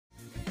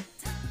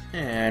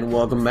And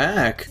welcome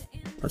back.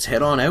 Let's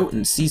head on out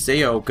and see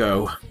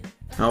Sayoko.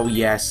 Oh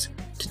yes,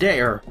 today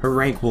her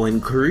rank will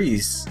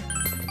increase.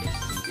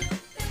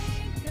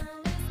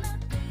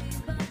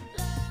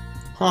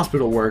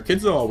 Hospital work,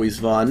 it's always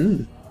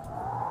fun.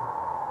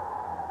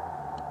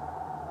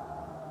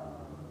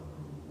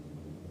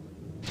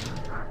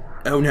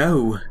 Oh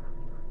no.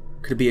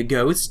 Could it be a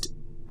ghost?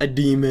 A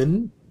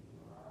demon?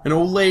 An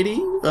old lady?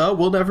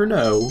 We'll never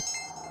know.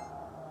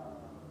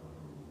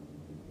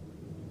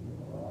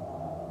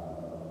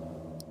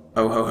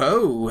 Oh ho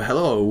ho!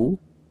 Hello,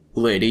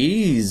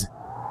 ladies.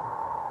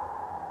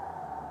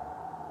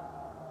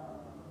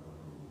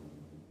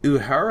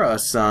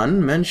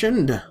 Uhara-san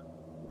mentioned.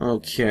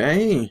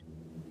 Okay.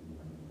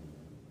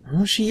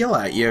 What'll she yell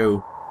at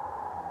you?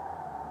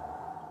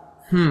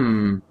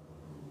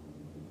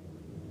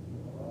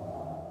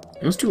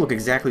 Those two look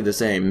exactly the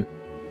same.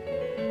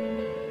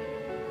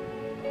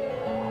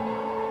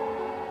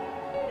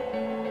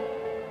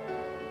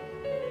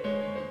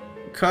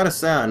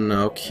 Kata-san,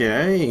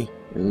 okay.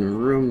 In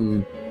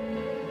room...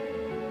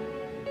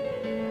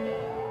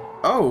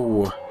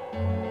 Oh!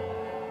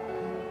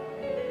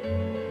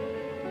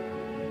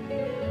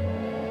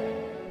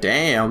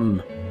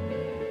 Damn!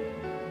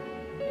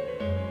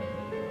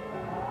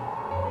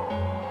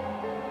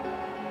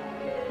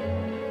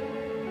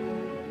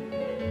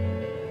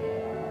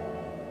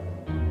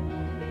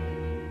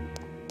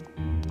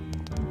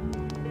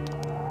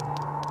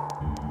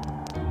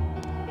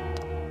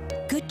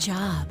 Good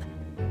job.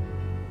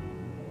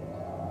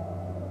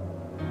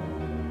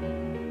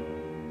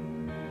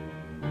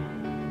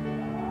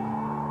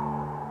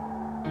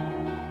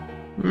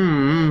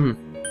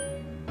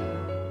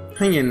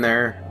 Hang in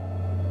there.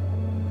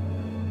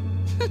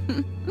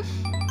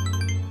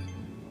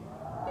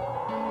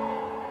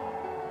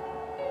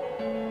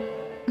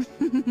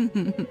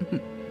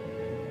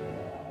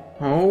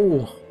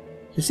 Oh,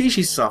 you see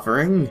she's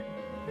suffering.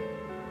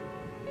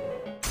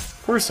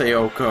 Poor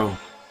Sayoko.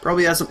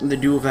 Probably has something to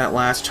do with that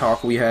last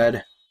talk we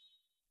had.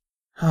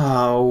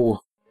 Oh.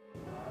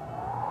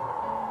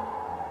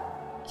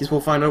 Guess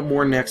we'll find out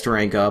more next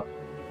rank up.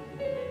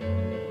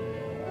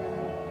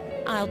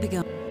 I'll be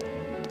going.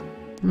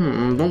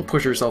 Don't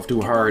push herself too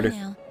hard.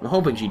 Now. I'm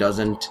hoping she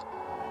doesn't.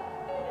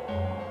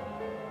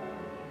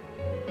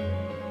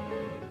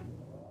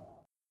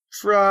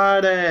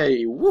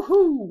 Friday!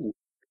 Woohoo!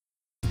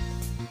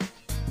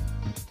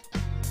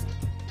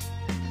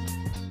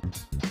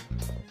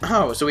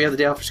 Oh, so we have the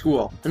day off for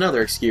school.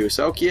 Another excuse.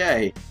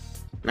 Okay.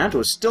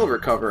 Nato's still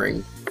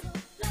recovering.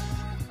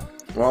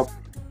 Well,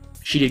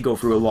 she did go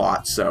through a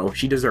lot, so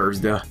she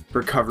deserves the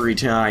recovery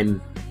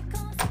time.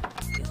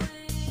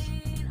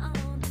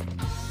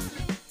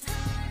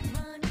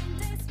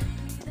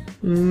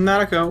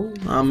 Nanako,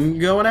 I'm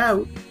going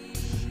out.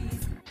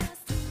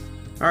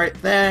 Alright,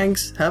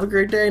 thanks. Have a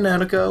great day,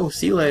 Nanako.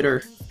 See you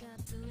later.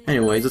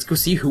 Anyways, let's go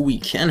see who we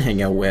can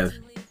hang out with.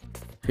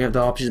 We have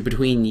the options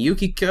between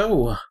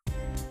Yukiko,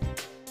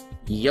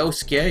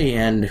 Yosuke,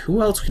 and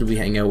who else could we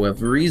hang out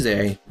with?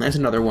 Rize. That's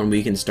another one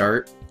we can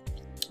start.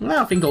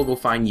 Well, I think I'll go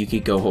find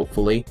Yukiko,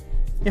 hopefully.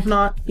 If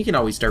not, we can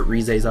always start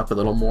Rize's up a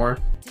little more.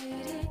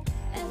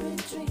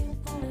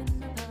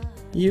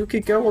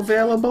 Yukiko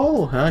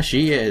available?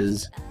 She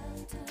is.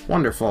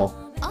 Wonderful.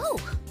 Oh!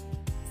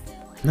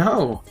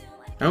 No,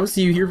 I don't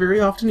see you here very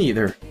often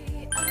either.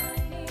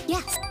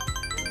 Yes.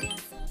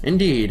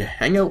 Indeed,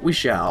 hang out we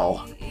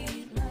shall.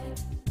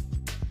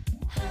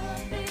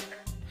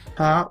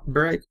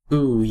 Heartbreak.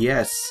 Ooh,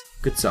 yes.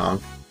 Good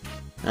song.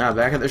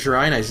 Back at the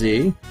shrine, I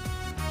see.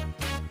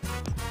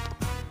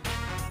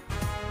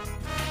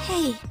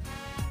 Hey.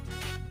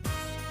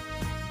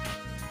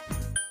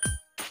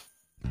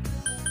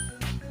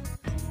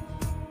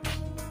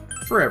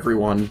 For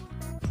everyone.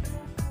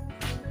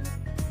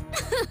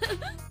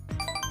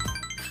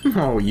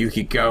 Oh,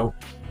 Yukiko.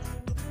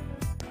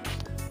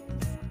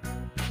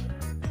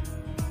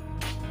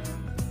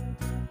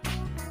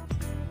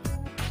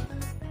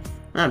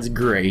 That's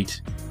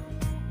great.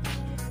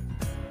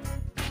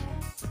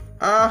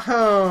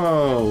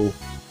 Oh!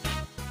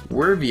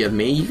 Worthy of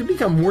me? You can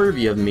become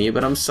worthy of me,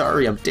 but I'm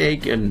sorry, I'm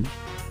taken.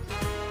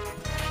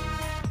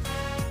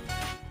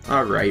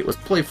 Alright, let's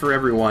play for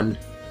everyone.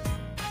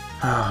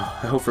 Oh,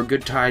 I hope for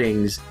good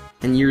tidings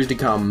in years to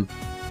come.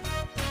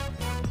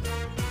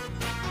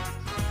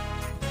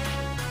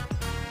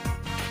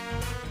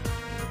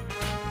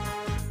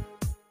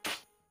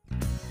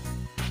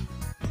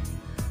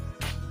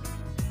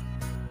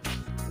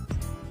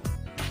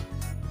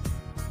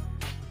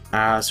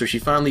 So she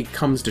finally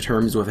comes to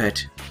terms with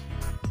it.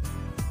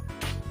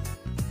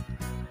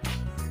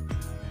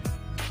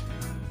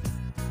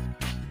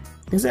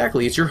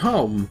 Exactly, it's your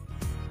home.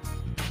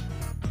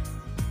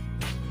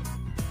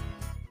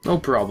 No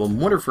problem,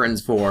 what are friends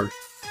for?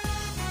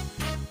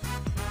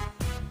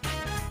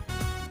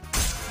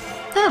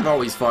 I've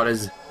always thought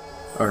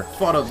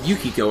of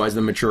Yukiko as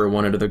the mature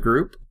one out of the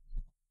group.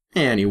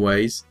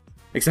 Anyways,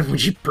 except when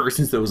she bursts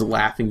into those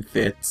laughing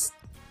fits.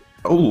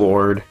 Oh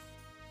lord.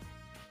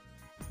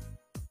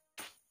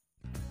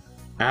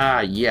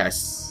 Ah,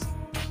 yes.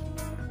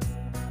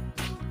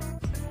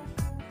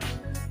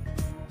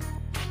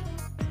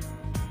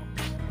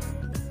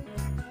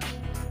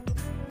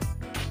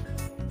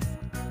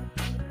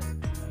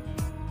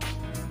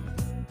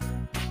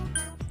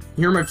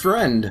 You're my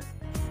friend.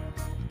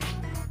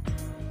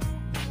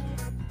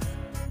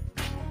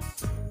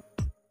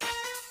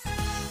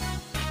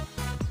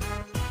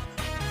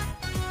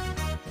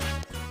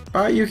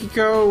 Bye,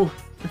 Yukiko.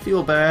 I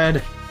feel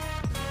bad.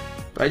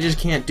 But I just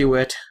can't do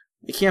it.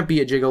 I can't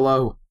be a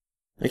gigolo.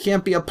 I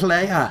can't be a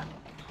player.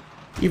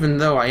 Even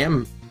though I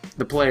am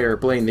the player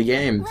playing the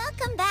game.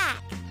 Welcome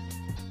back.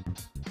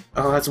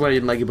 Oh, that's what I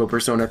didn't like about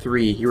Persona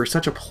 3. You were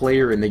such a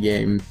player in the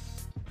game.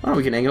 Oh,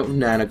 we can hang out with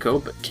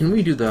Nanako, but can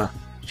we do the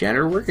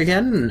janitor work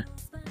again?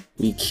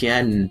 We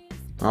can.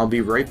 I'll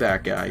be right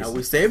back, guys. Now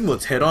we saved,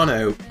 let's head on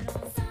out.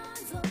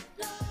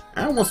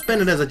 I almost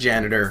spend it as a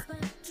janitor.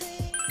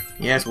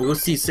 Yes, we'll go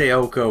see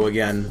Sayoko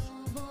again.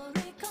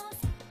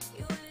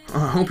 Oh,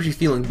 I hope she's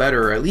feeling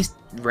better, or at least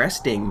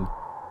resting.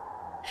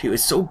 She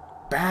was so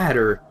bad,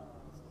 or...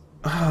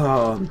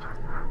 Oh...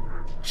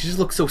 She just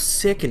looks so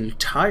sick and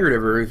tired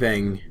of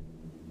everything.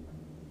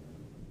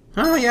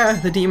 Oh yeah,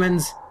 the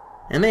demons.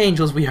 And the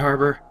angels we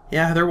harbor.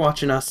 Yeah, they're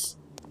watching us.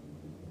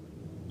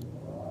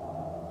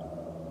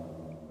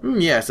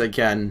 Yes, I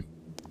can.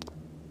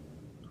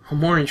 I'm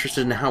more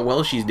interested in how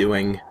well she's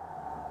doing.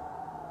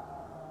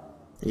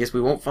 I guess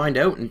we won't find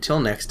out until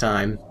next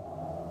time.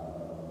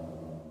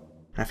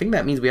 I think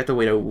that means we have to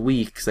wait a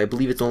week, because I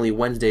believe it's only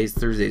Wednesdays,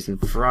 Thursdays, and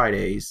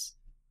Fridays.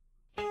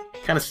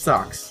 Kinda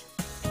sucks.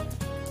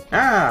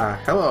 Ah,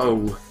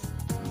 hello.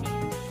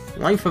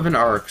 Life of an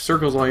arc.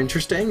 Circles are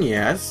interesting,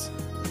 yes.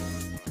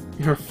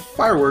 Your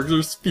fireworks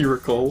are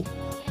spherical.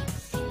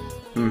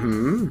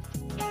 Mm-hmm.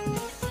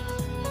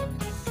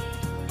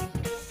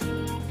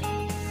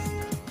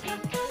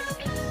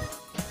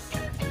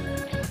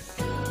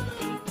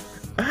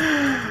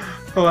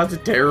 Oh, that's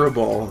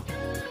terrible.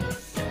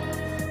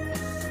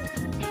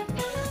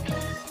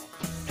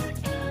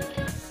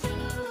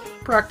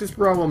 Practice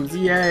problems,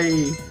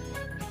 yay!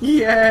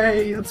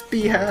 Yay! Let's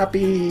be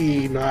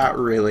happy! Not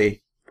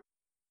really.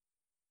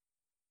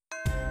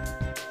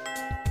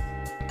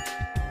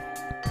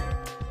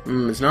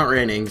 It's not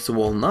raining, so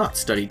we'll not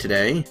study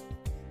today.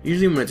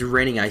 Usually when it's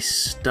raining, I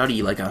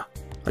study like a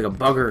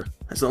bugger.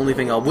 That's the only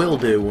thing I will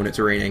do when it's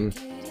raining.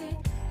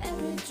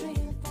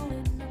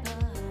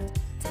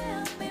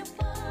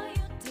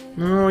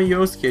 Oh,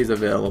 Yosuke's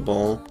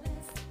available.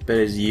 But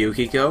is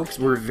Yukiko? Because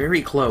we're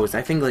very close.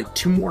 I think like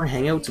 2 more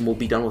hangouts and we'll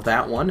be done with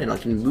that one, and I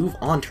can move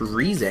on to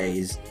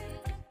Rize's.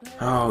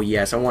 Oh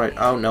yes, I want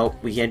to... Oh no,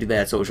 we can't do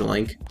that, social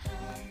link.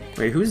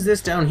 Wait, who's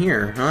this down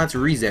here? Oh, that's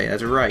Rize,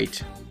 that's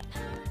right.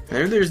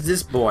 There's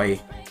this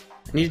boy.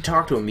 I need to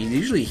talk to him, he's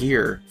usually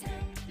here.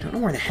 I don't know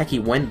where the heck he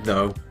went,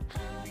 though.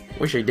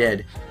 Wish I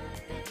did.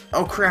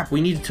 Oh crap, we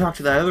need to talk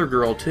to that other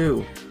girl,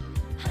 too.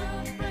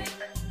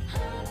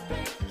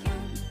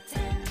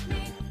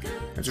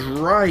 That's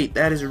right,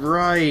 that is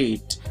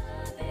right.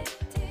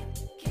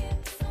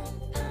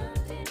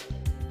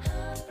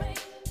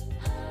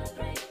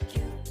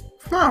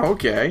 Oh,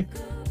 okay.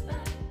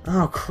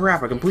 Oh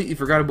crap, I completely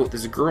forgot about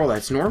this girl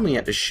that's normally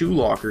at the shoe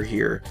locker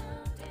here.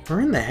 Where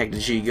in the heck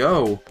did she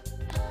go?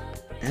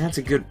 That's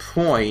a good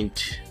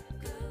point.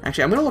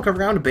 Actually, I'm gonna look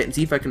around a bit and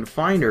see if I can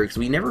find her, because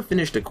we never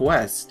finished a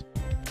quest.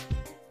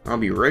 I'll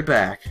be right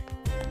back.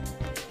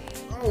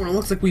 Oh, it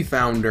looks like we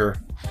found her.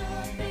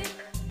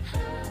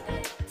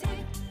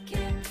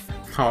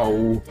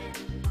 Oh.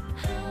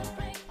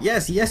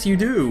 Yes, yes you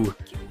do!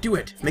 Do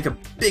it! Make a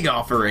big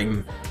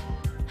offering!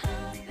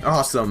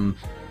 Awesome!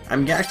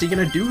 I'm actually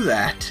gonna do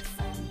that!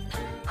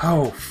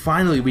 Oh,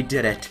 finally we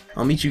did it!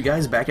 I'll meet you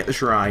guys back at the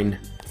shrine.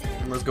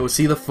 And let's go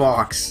see the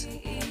fox.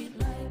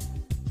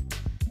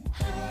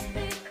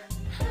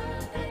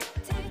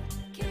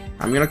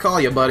 I'm gonna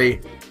call you, buddy.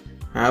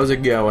 How's it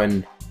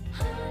going?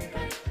 I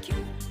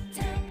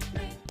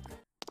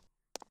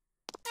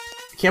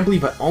can't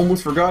believe I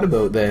almost forgot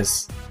about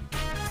this.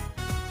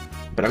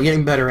 But I'm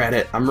getting better at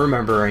it. I'm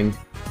remembering.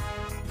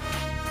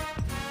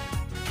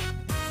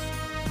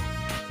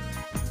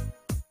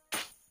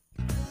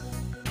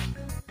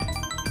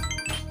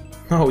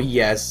 Oh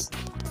yes.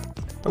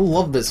 I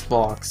love this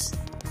fox.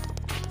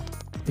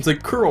 It's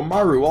like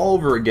Kuromaru all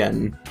over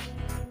again.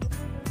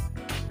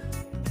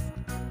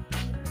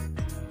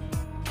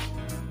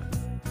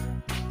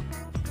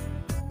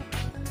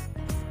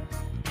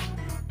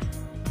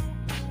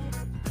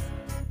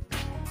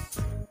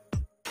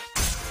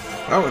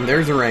 Oh, and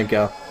there's a rank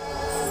up.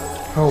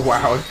 Oh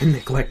wow, I've been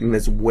neglecting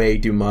this way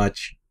too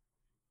much.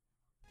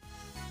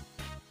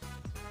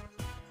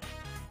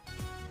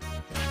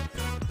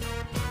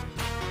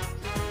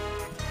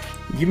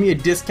 Give me a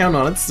discount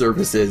on its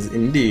services,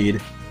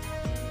 indeed.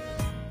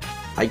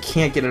 I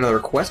can't get another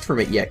quest from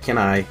it yet, can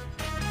I?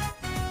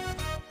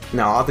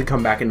 No, I'll have to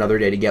come back another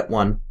day to get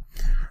one.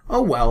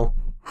 Oh well,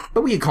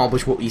 but we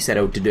accomplished what we set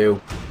out to do.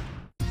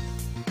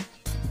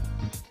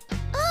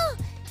 Oh,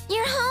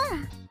 you're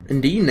home.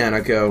 Indeed,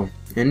 Nanako.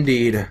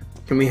 Indeed.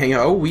 Can we hang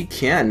out? Oh, we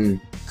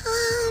can.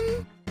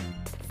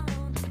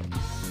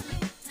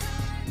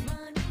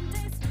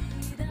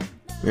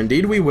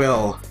 Indeed we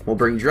will. We'll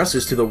bring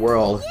dresses to the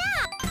world.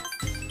 Yeah.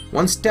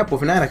 One step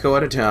with Nanako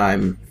at a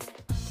time.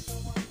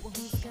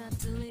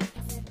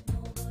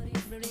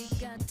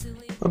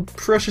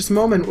 precious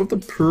moment with the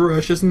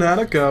precious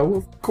Nanako.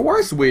 Of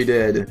course we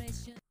did.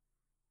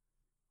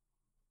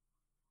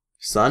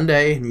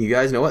 Sunday, you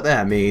guys know what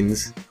that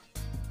means.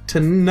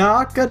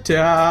 Tanaka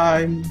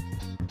time!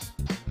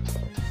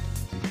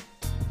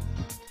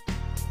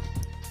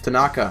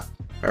 Tanaka.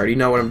 I already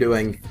know what I'm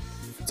doing.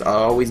 It's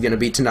always gonna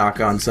be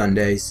Tanaka on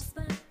Sundays.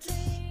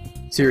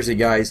 Seriously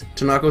guys,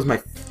 Tanaka's my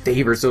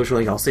favorite social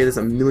link. I'll say this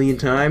a million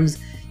times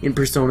in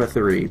Persona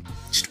 3.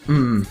 Just,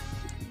 that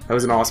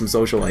was an awesome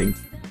social link.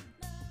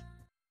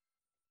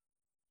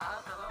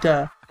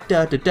 Da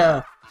da da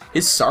da.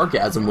 His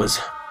sarcasm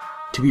was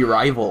to be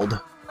rivaled.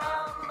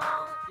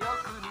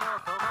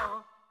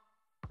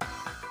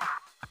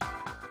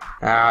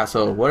 Ah,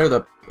 so what are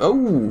the...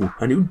 Oh,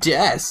 a new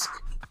desk!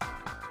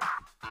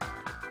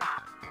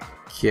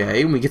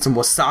 Okay, we get some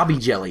wasabi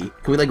jelly.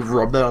 Can we, like,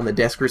 rub that on the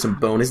desk for some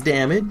bonus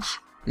damage?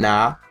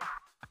 Nah.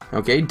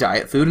 Okay,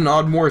 diet food and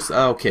odd more...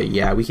 Okay,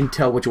 yeah, we can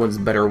tell which one's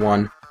the better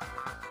one.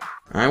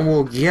 I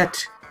will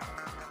get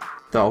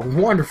the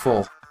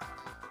wonderful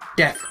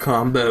death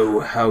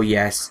combo. Oh,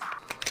 yes.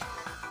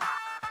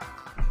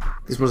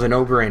 This was a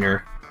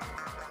no-brainer.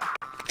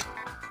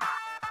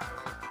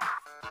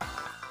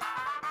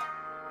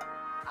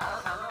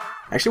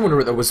 I actually wonder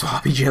what the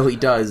wasabi jelly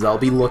does. I'll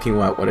be looking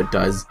at what it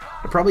does.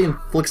 It probably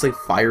inflicts like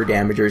fire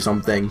damage or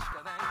something.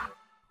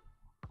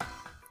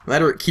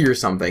 That or it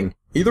cures something.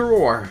 Either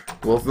or,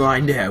 we'll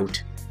find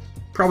out.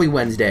 Probably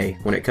Wednesday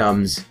when it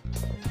comes.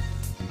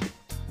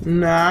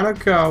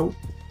 Nanako.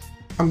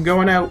 I'm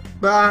going out.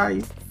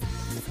 Bye.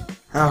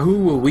 Who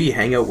will we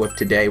hang out with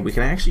today? We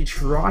can actually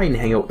try and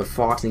hang out with the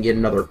fox and get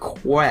another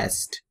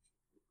quest.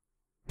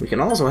 We can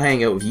also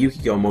hang out with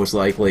Yukiko most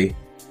likely.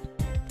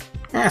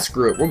 Ah,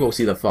 screw it, we'll go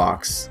see the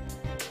fox.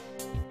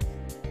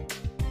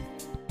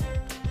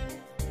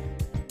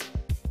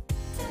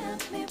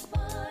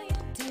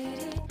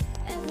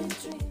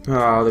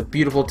 Oh, the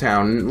beautiful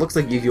town. It looks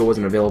like Yukiko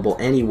wasn't available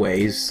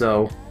anyways,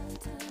 so...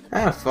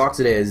 Ah, fox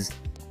it is.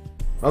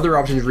 Other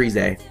options,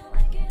 Rize.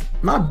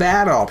 Not a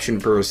bad option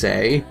per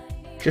se.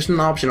 Just an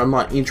option I'm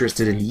not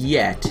interested in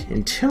yet,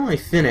 until I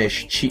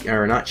finish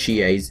not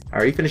Chie's. I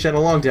already finished that a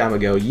long time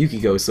ago,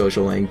 Yukiko's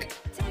social link.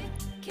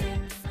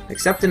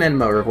 Accept an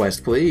Enma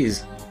request,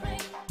 please.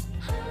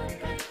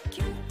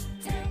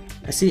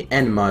 I see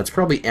Enma, it's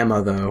probably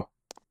Emma, though.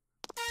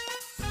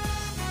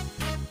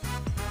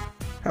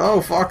 Hello,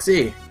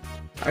 Foxy!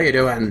 How you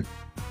doing?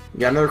 You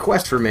got another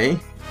quest for me?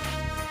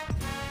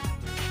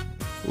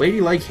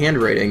 Ladylike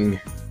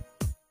handwriting.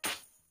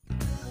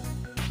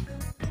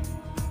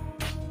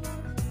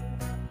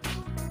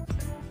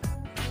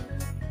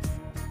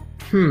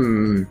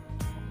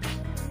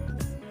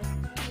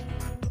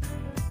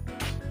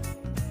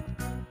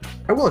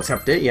 I will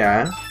accept it,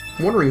 yeah.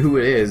 I'm wondering who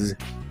it is.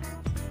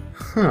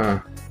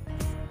 Huh.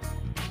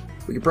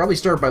 We could probably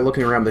start by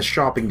looking around the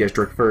shopping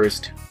district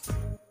first.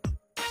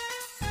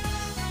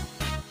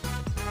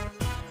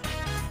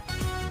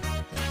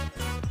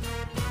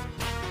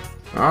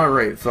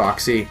 Alright,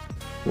 Foxy.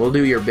 We'll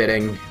do your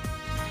bidding.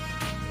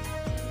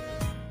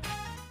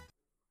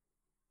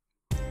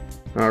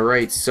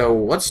 Alright, so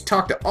let's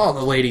talk to all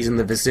the ladies in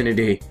the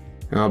vicinity.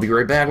 I'll be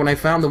right back when I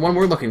found the one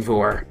we're looking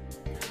for.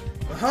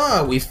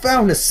 Aha! We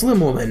found a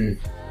slim woman!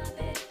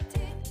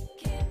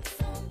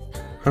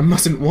 I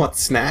mustn't want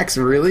snacks,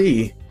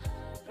 really?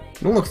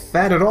 You don't look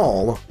fat at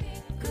all.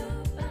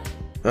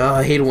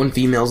 I hate it when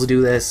females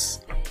do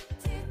this.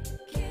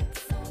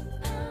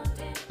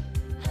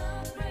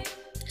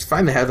 It's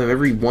fine to have them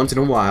every once in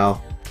a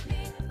while.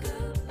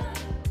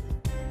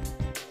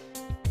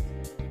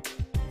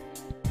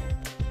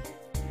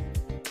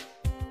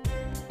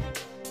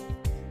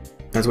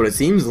 That's what it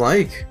seems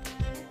like.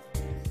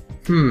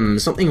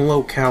 Something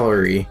low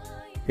calorie.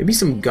 Maybe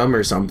some gum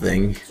or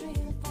something.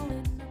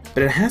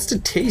 But it has to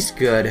taste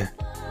good.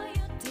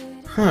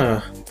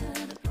 Huh.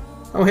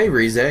 Oh hey,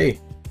 Rize.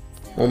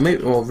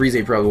 Well,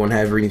 Rize probably won't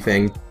have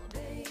anything.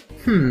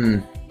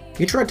 You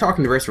can try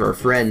talking to the rest of our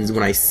friends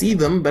when I see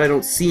them, but I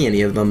don't see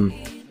any of them.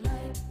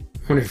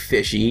 What did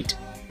fish eat?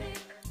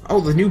 Oh,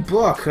 the new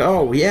book!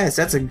 Oh, yes,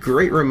 that's a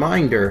great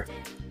reminder.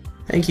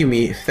 Thank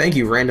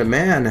you, random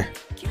man.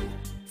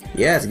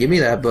 Yes, give me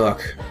that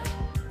book.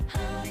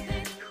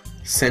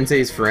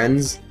 Sensei's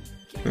Friends?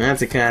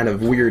 That's a kind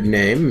of weird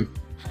name.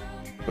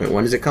 Wait,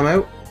 when does it come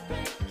out?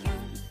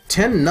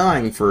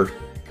 10-9 for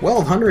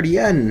 1200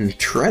 yen.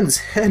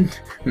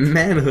 Transcend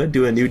manhood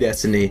to a new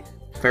destiny.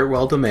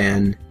 Farewell to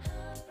man.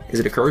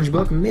 Is it a courage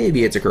book?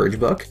 Maybe it's a courage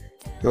book.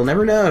 You'll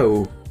never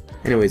know.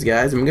 Anyways,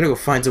 guys, I'm gonna go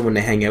find someone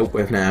to hang out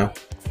with now.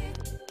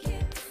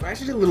 I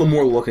actually did a little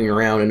more looking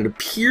around, and it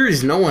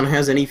appears no one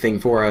has anything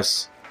for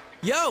us.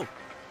 Yo!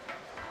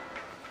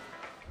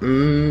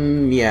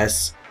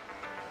 Yes.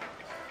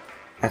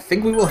 I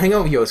think we will hang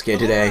out with Yosuke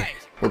today. Right.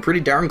 We're pretty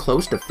darn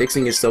close to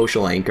fixing his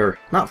social anchor.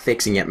 Not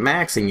fixing it,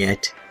 maxing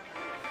it.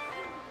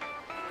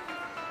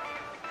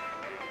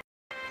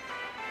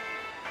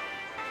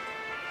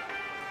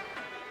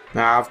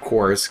 Ah, of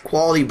course.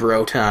 Quality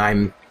bro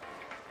time.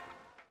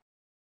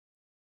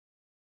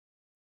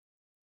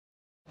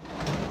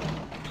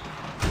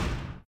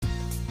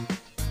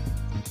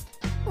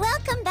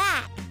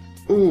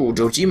 Ooh,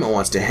 Dojima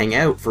wants to hang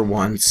out for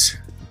once.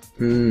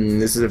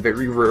 This is a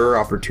very rare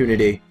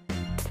opportunity.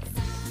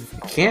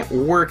 I can't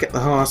work at the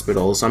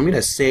hospital, so I'm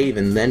gonna save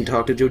and then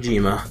talk to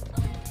Dojima.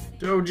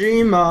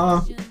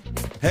 Dojima!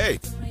 Hey!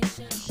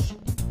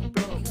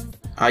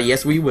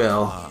 Yes we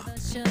will.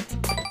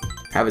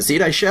 Have a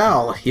seat I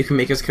shall. You can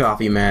make us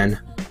coffee, man.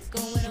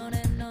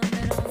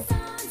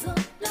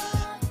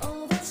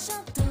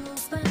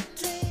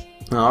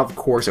 Of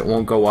course it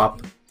won't go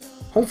up.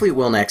 Hopefully it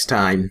will next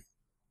time.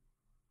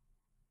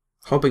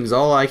 Hoping's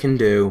all I can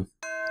do.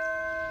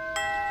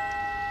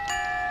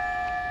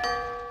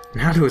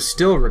 Naruto is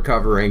still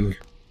recovering.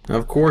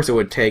 Of course it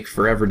would take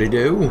forever to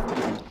do.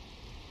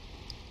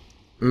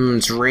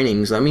 It's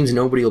raining, so that means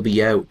nobody will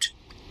be out.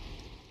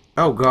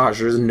 Oh gosh,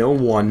 there's no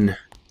one.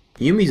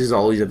 Yumi's is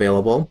always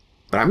available,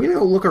 but I'm gonna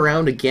go look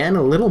around again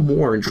a little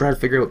more and try to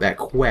figure out that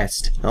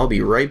quest. I'll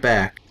be right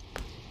back.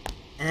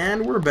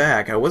 And we're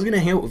back. I was gonna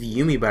hang out with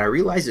Yumi, but I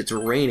realized it's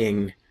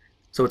raining,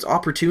 so it's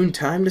opportune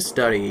time to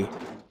study.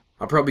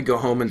 I'll probably go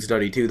home and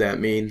study too, that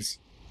means.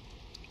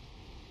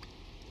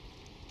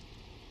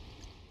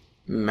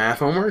 Math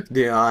homework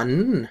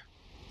done.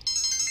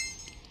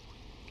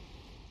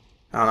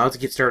 Oh, now let's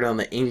get started on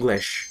the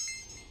English.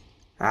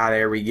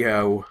 There we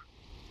go.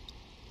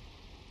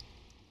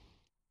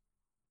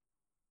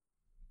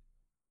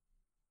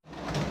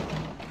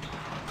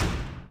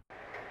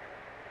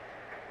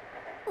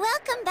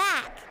 Welcome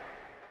back.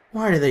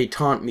 Why do they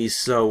taunt me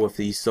so with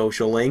these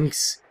social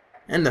links?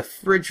 And the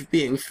fridge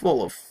being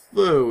full of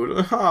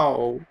food.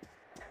 Oh.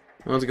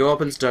 Let's go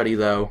up and study,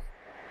 though.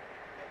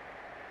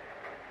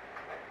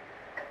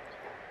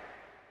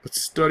 Let's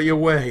study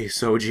away,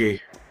 Soji.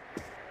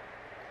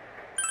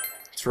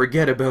 Let's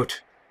forget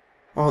about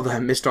all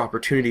that missed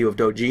opportunity with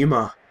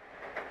Dojima.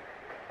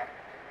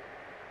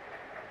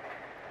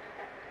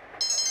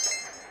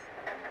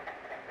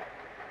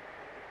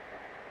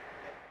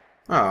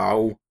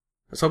 Oh. I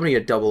was hoping to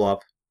get double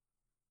up.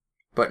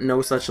 But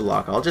no such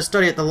luck. I'll just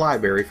study at the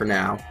library for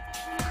now.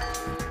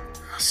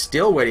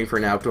 Still waiting for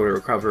Naruto to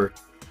recover.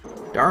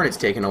 Darn, it's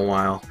taken a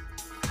while.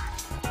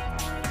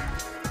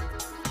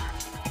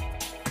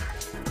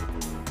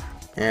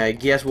 I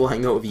guess we'll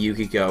hang out with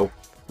Yukiko.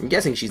 I'm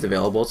guessing she's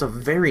available. It's a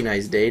very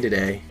nice day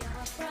today.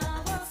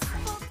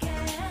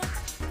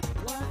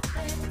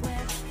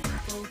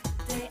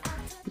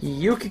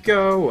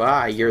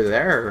 Yukiko! You're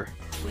there.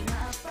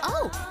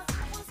 Oh,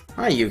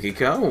 Hi,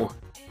 Yukiko.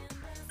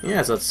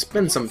 Yes, let's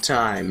spend some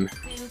time.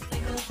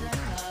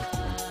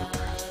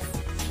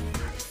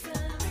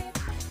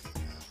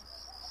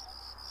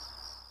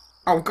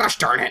 Oh, gosh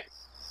darn it!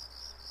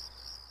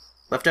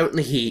 Left out in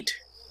the heat.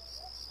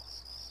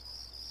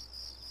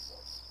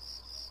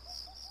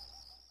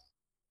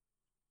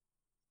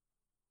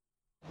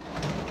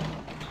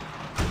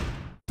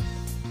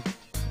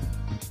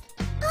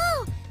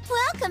 oh,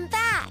 welcome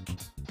back.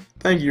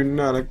 Thank you,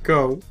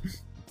 Nanako.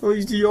 At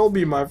least you'll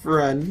be my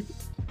friend.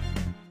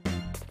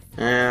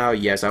 Oh,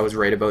 yes, I was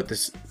right about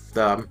this,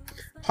 the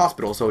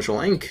hospital social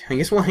link. I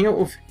guess we'll hang out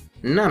with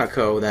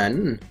Nanako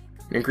then.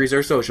 And increase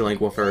our social link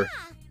with her.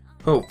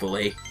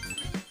 Hopefully.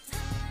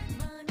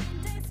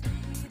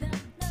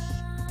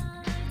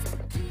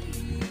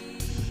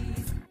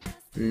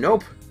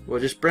 Nope. We'll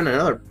just spend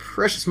another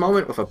precious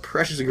moment with a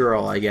precious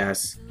girl, I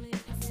guess.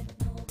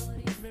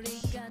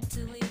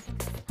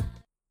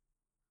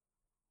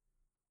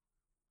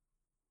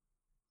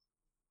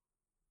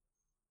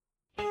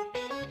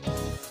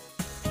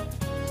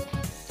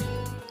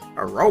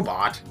 A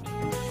robot?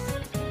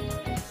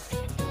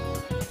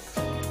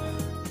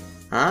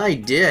 I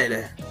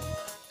did.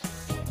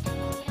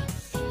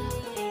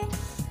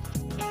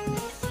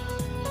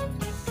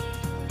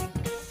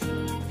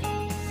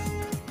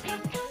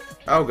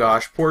 Oh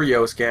gosh, poor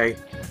Yosuke.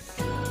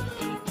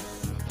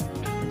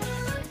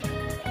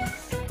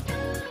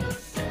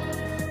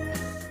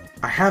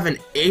 I haven't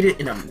ate it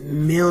in a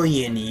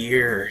million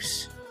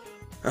years.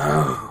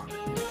 Oh.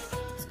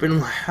 It's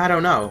been, I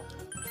don't know.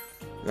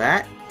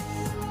 That?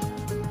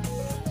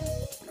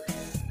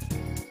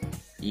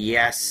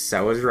 Yes,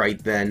 I was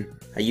right then.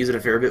 I use it a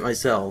fair bit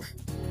myself.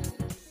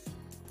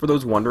 For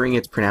those wondering,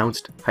 it's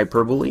pronounced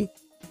hyperbole.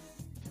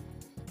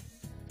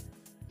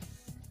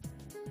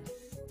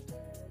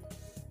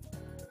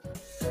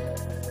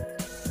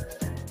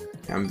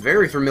 I'm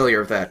very familiar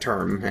with that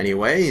term,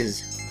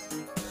 anyways.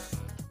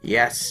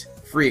 Yes,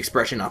 free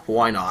expression up,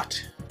 why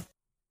not?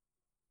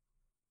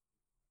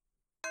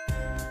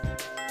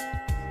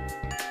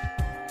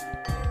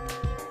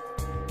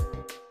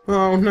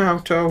 Oh,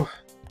 Naruto.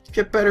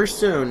 Get better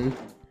soon.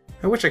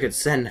 I wish I could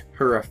send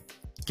her a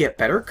get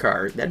better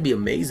card. That'd be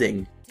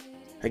amazing.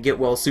 A get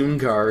well soon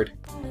card.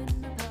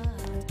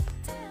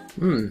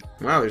 Wow,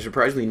 there's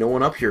surprisingly no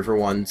one up here for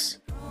once.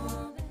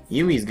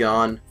 Yumi's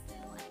gone.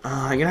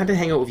 I'm gonna have to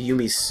hang out with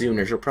Yumi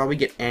sooner. She'll probably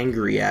get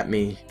angry at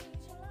me.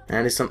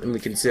 That is something to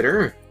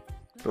consider.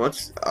 But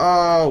let's...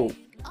 Oh!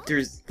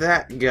 There's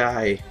that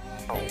guy.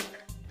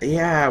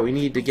 Yeah, we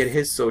need to get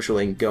his social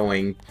link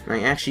going.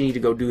 I actually need to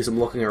go do some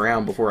looking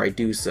around before I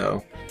do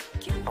so.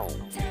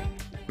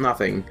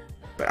 Nothing.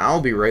 but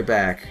I'll be right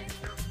back.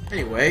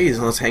 Anyways,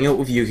 let's hang out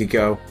with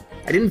Yukiko.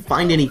 I didn't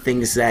find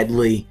anything,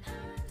 sadly.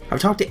 I've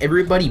talked to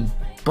everybody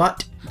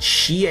but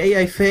Chie,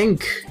 I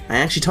think. I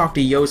actually talked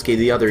to Yosuke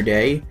the other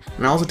day,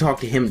 and I also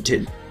talked to him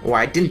well,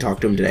 I didn't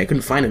talk to him today. I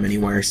couldn't find him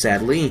anywhere,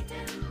 sadly.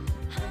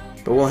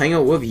 But we'll hang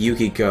out with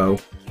Yukiko.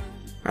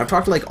 I've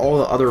talked to like all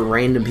the other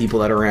random people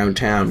that are around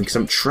town, because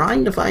I'm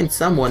trying to find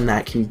someone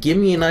that can give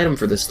me an item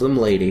for the Slim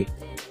Lady.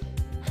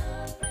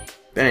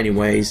 But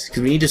anyways,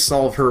 because we need to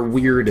solve her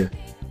weird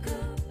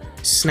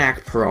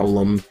snack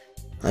problem.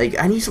 Like,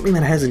 I need something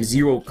that has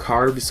 0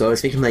 carbs, so I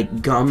was thinking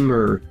like gum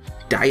or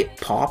diet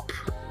pop.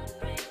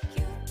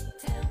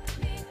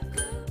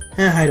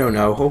 I don't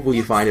know. Hopefully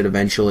you find it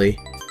eventually.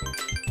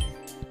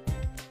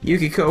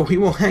 Yukiko, we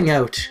will hang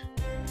out.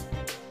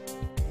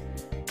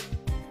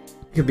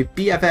 You could be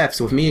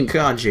BFFs with me and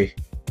Kanji.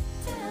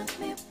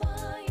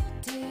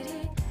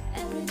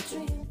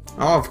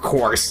 Oh, of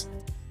course.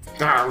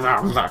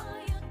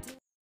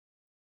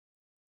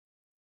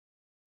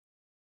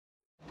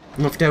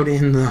 Left out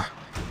in the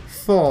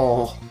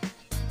fall.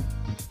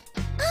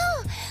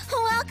 Oh,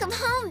 welcome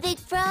home, big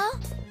bro.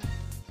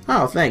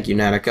 Oh, thank you,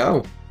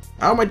 Nanako.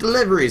 Oh, my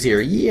delivery's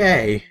here,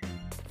 yay!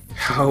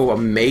 Oh,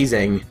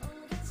 amazing.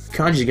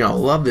 Kanji's gonna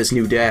love this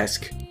new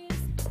desk.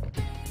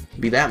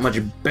 Be that much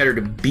better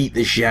to beat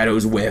the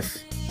shadows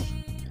with.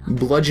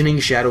 Bludgeoning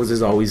shadows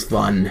is always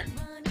fun.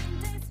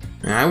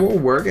 I will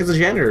work as a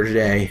janitor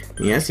today.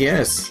 Yes,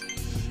 yes.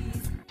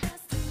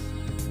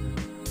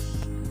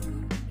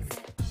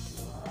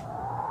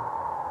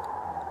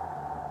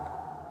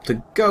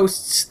 The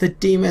ghosts, the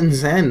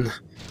demons, and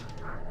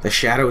the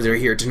shadows are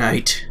here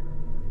tonight.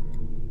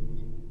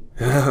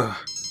 Ugh.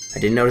 I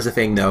didn't notice a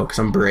thing though, because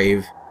I'm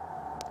brave.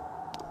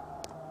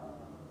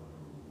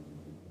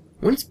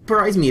 Wouldn't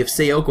surprise me if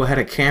Sayoko had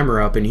a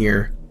camera up in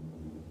here.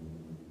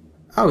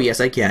 Oh yes,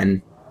 I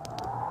can.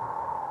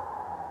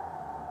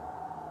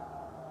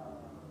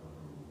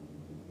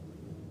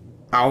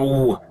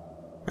 Oh!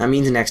 That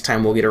means next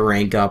time we'll get a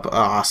rank up.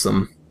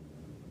 Awesome.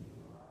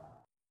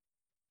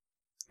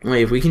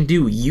 Wait, if we can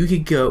do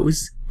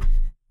Yukiko's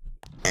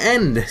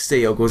and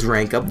Sayoko's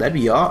rank up, that'd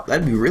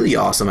be really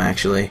awesome,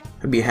 actually.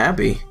 I'd be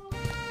happy.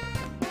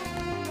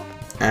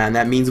 And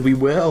that means we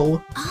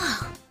will.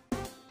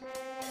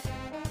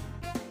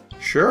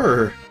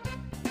 Sure.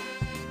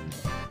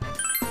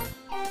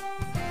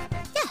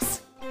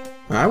 Yes.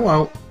 I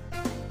won't.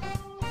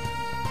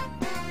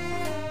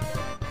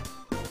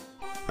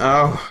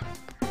 Oh.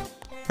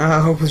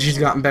 Hopefully she's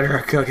gotten better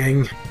at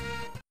cooking.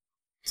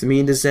 It's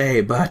mean to say,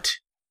 but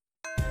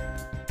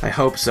I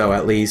hope so,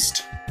 at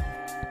least.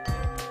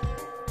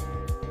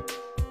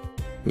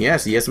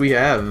 Yes, yes we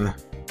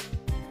have.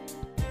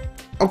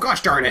 Oh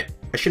gosh darn it!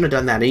 I shouldn't have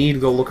done that. I need to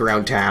go look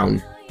around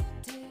town.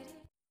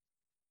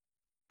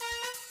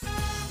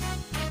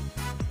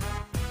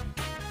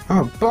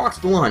 Oh,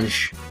 boxed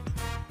lunch!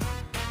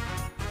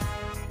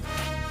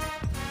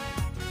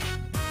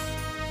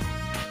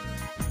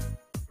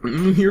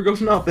 Here goes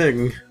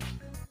nothing.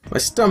 My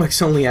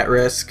stomach's only at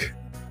risk.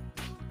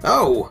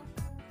 Oh!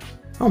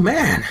 Oh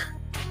man!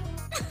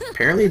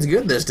 Apparently it's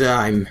good this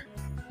time.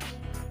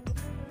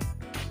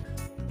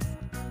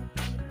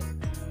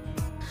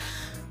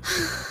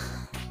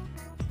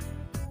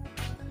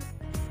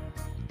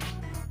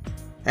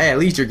 Hey, at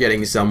least you're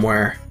getting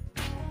somewhere.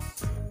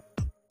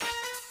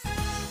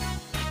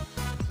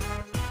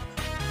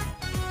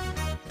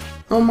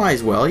 Oh, might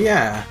as well,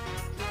 yeah.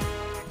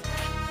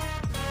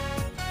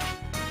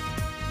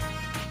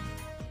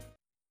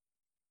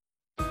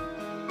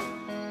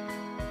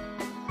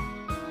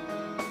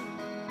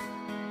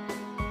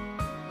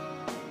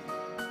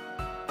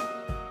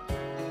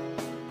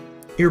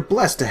 You're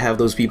blessed to have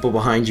those people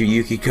behind you,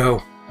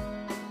 Yukiko.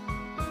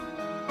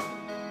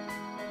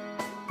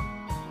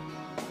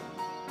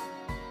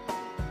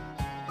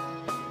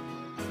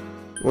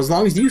 Well, as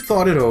long as you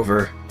thought it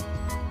over.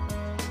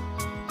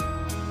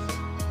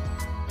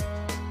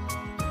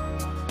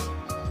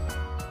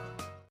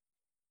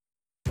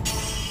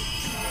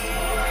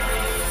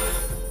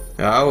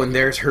 Oh, and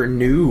there's her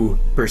new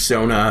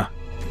persona.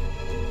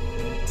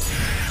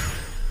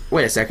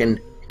 Wait a second.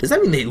 Does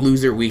that mean they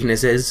lose their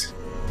weaknesses?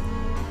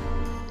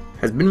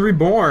 Has been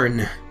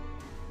reborn.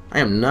 I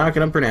am not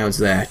gonna pronounce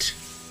that.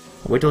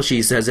 I'll wait till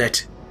she says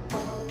it.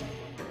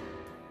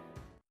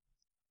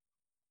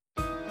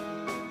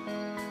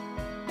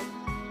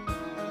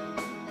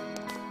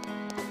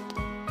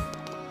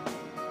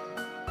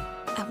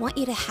 I want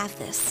you to have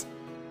this.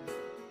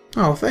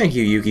 Oh, thank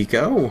you,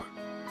 Yukiko.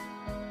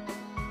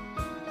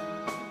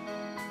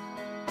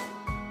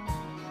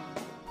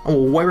 I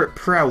will wear it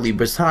proudly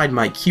beside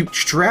my cute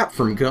strap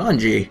from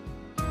Ganji.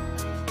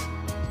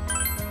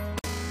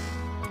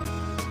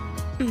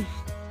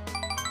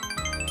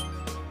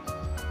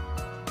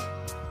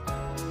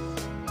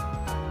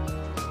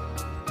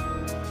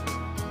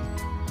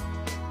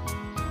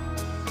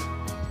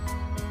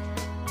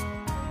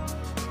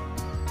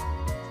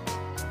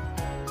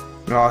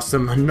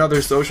 Awesome,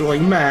 another social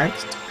link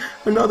maxed.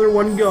 Another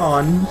one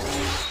gone.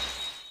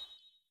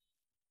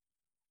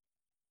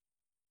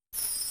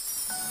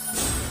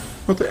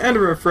 Not the end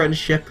of our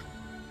friendship,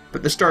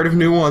 but the start of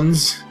new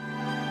ones.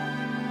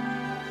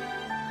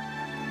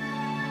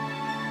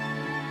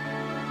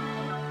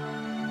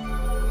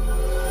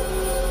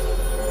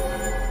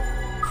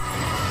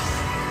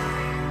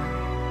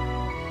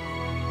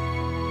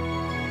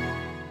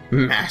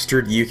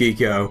 Mastered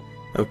Yukiko.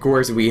 Of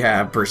course we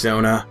have,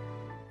 Persona.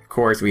 Of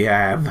course we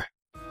have.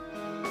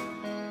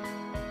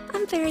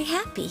 I'm very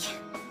happy.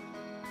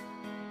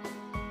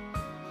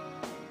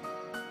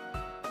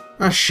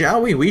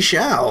 Shall we? We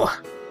shall.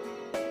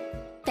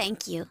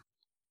 Thank you.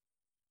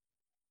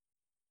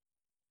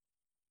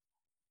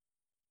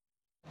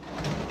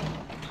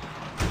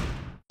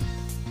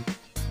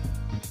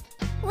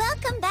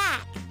 Welcome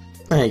back.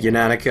 Thank you,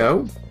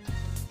 Nanako.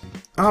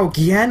 Oh,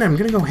 again? I'm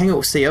gonna go hang out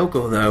with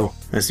Sayoko, though.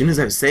 As soon as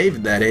I've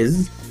saved, that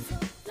is.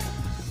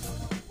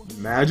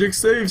 Magic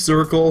save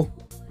circle.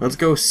 Let's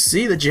go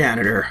see the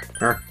janitor.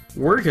 Or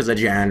work as a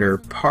janitor.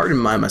 Pardon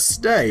my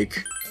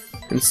mistake.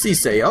 And see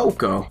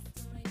Sayoko.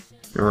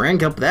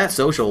 Rank up that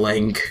social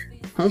link.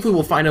 Hopefully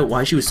we'll find out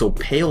why she was so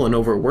pale and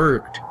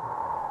overworked.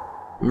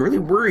 I'm really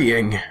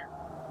worrying.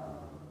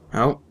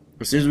 Oh,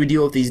 as soon as we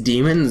deal with these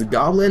demons,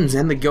 goblins,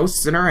 and the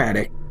ghosts in our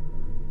attic.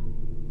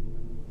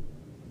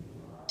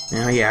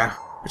 Oh yeah,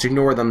 let's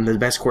ignore them, the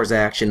best course of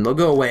action. They'll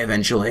go away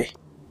eventually.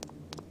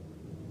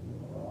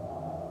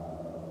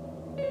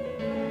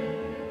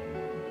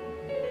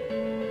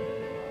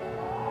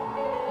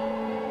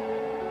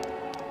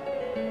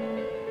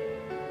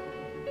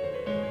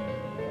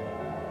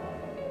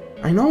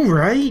 I know,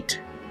 right?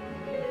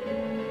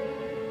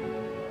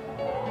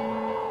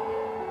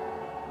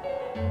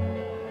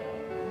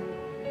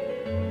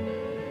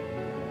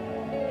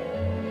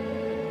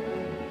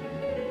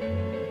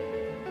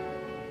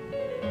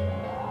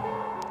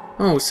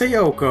 Oh,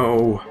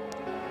 Sayoko!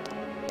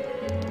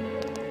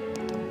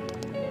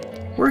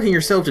 Working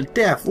yourself to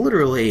death,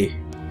 literally!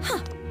 Huh.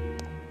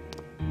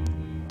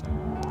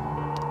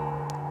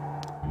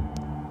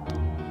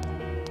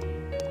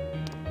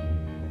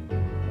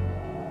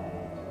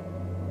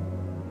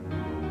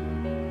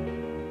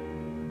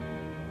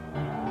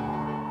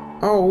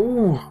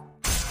 Oh!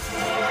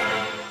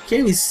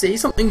 Can't even say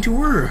something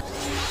to her!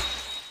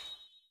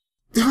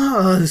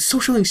 The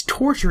social link's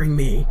torturing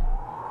me!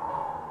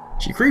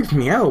 She creeps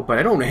me out, but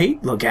I don't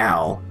hate the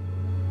gal.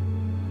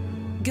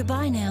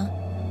 Goodbye now.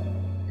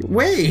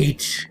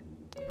 Wait!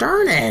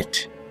 Darn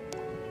it!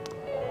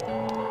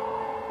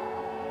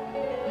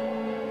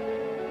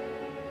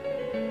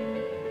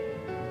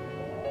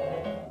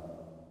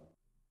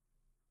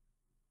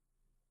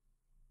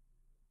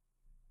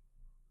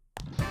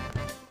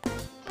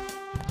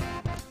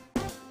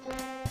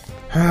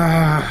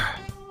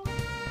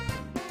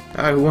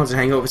 Who wants to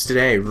hang out with us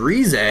today?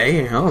 Rize?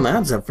 Oh,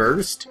 that's a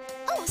first.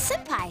 Oh,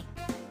 senpai.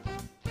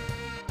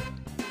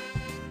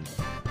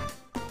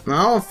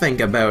 I'll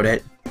think about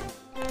it.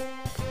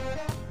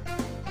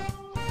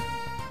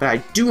 But I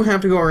do have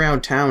to go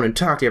around town and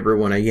talk to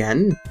everyone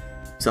again,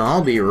 so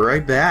I'll be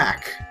right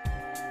back.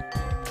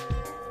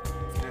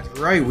 That's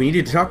right, we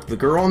need to talk to the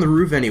girl on the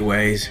roof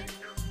anyways.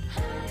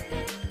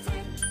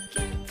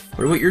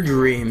 What about your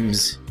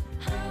dreams?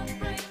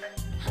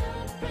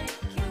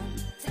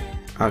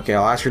 Okay,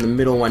 I'll ask her the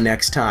middle one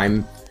next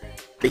time.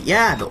 But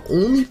yeah, the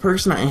only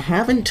person I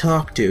haven't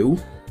talked to,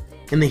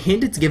 and the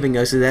hint it's giving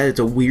us is that it's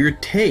a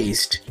weird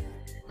taste.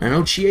 I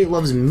know Chie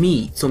loves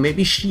meat, so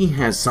maybe she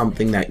has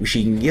something that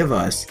she can give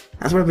us.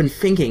 That's what I've been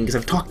thinking, because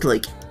I've talked to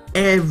like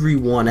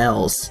everyone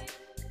else,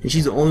 and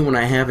she's the only one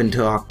I haven't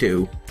talked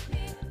to.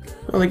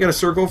 Well, they got a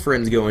circle of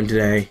friends going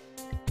today.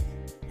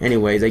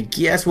 Anyways, I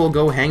guess we'll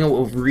go hang out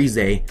with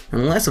Rize,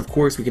 unless of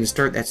course we can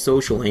start that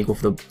social link with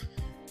the...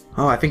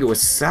 Oh, I think it was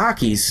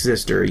Saki's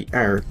sister,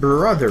 or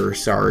brother,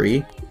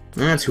 sorry.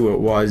 That's who it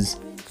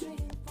was.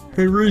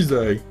 Hey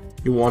Rize,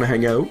 you wanna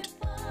hang out?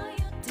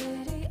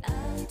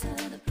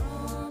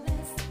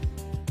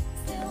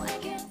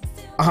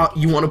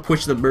 You wanna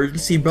push the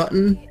emergency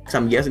button? Cause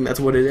I'm guessing that's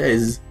what it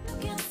is.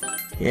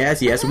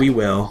 Yes, yes, we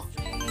will.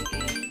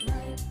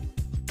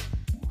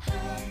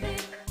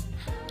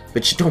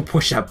 But you don't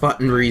push that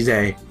button,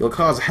 Rize. You'll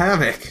cause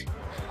havoc.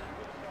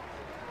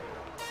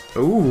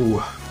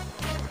 Ooh.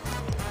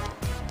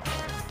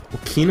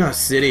 Okina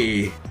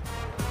City.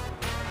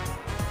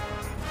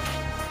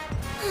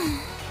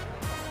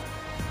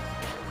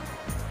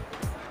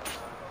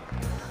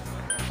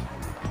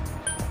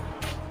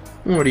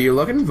 What are you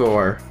looking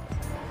for?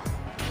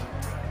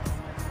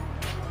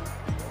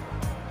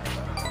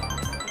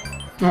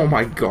 Oh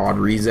my god,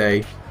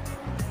 Rize.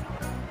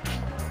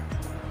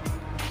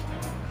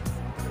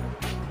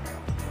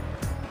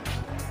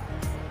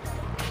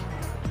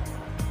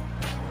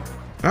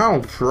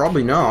 Oh,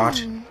 probably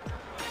not.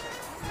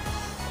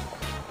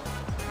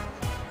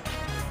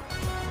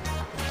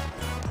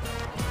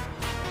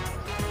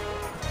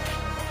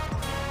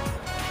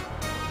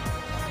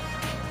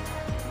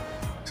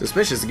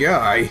 Suspicious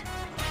guy.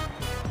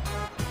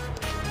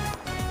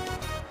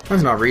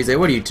 That's not Rize,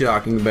 what are you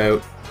talking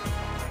about?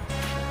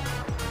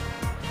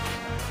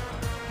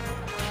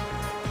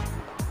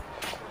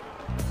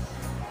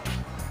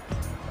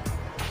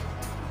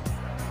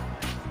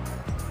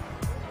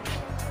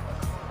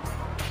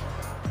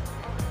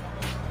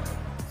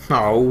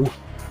 Oh.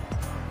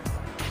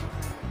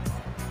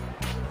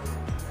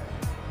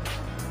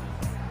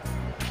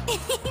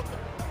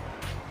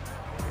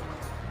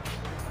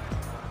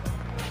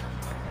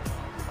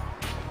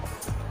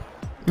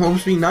 Well, it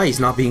must be nice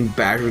not being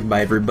battered by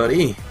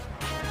everybody.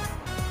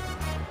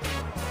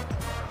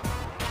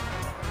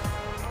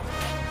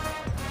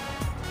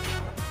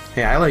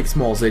 Hey, I like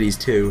small cities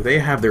too. They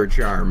have their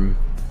charm.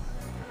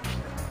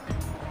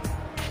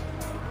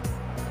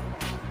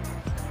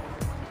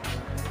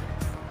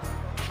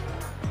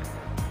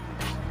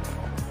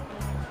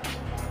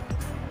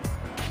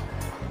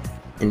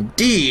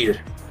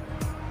 Indeed!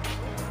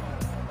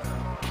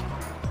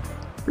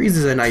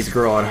 Rie's a nice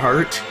girl at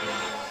heart.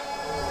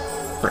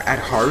 Or at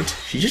heart,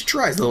 she just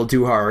tries a little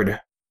too hard.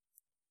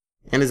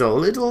 And is a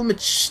little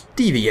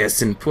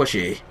mischievous and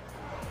pushy.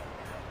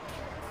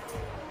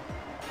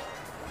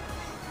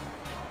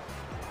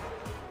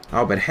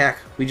 Oh, but heck,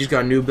 we just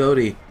got a new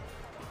ability.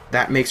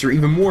 That makes her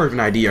even more of an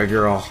idea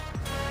girl.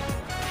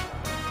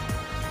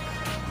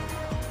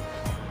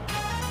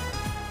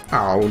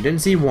 Oh,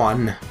 didn't see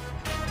one.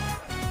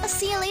 I'll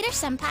see you later,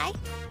 Senpai.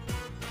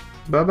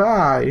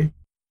 Bye-bye.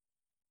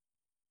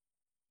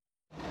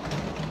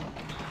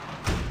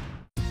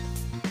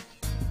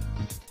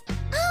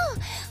 Oh,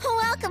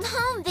 welcome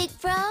home, big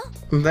bro.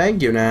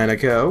 Thank you,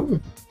 Nanako.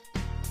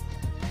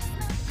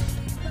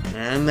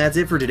 And that's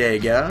it for today,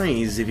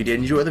 guys. If you did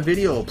enjoy the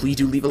video, please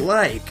do leave a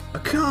like, a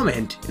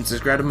comment, and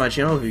subscribe to my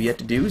channel if you've yet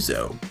to do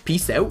so.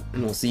 Peace out,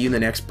 and we'll see you in the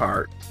next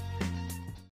part.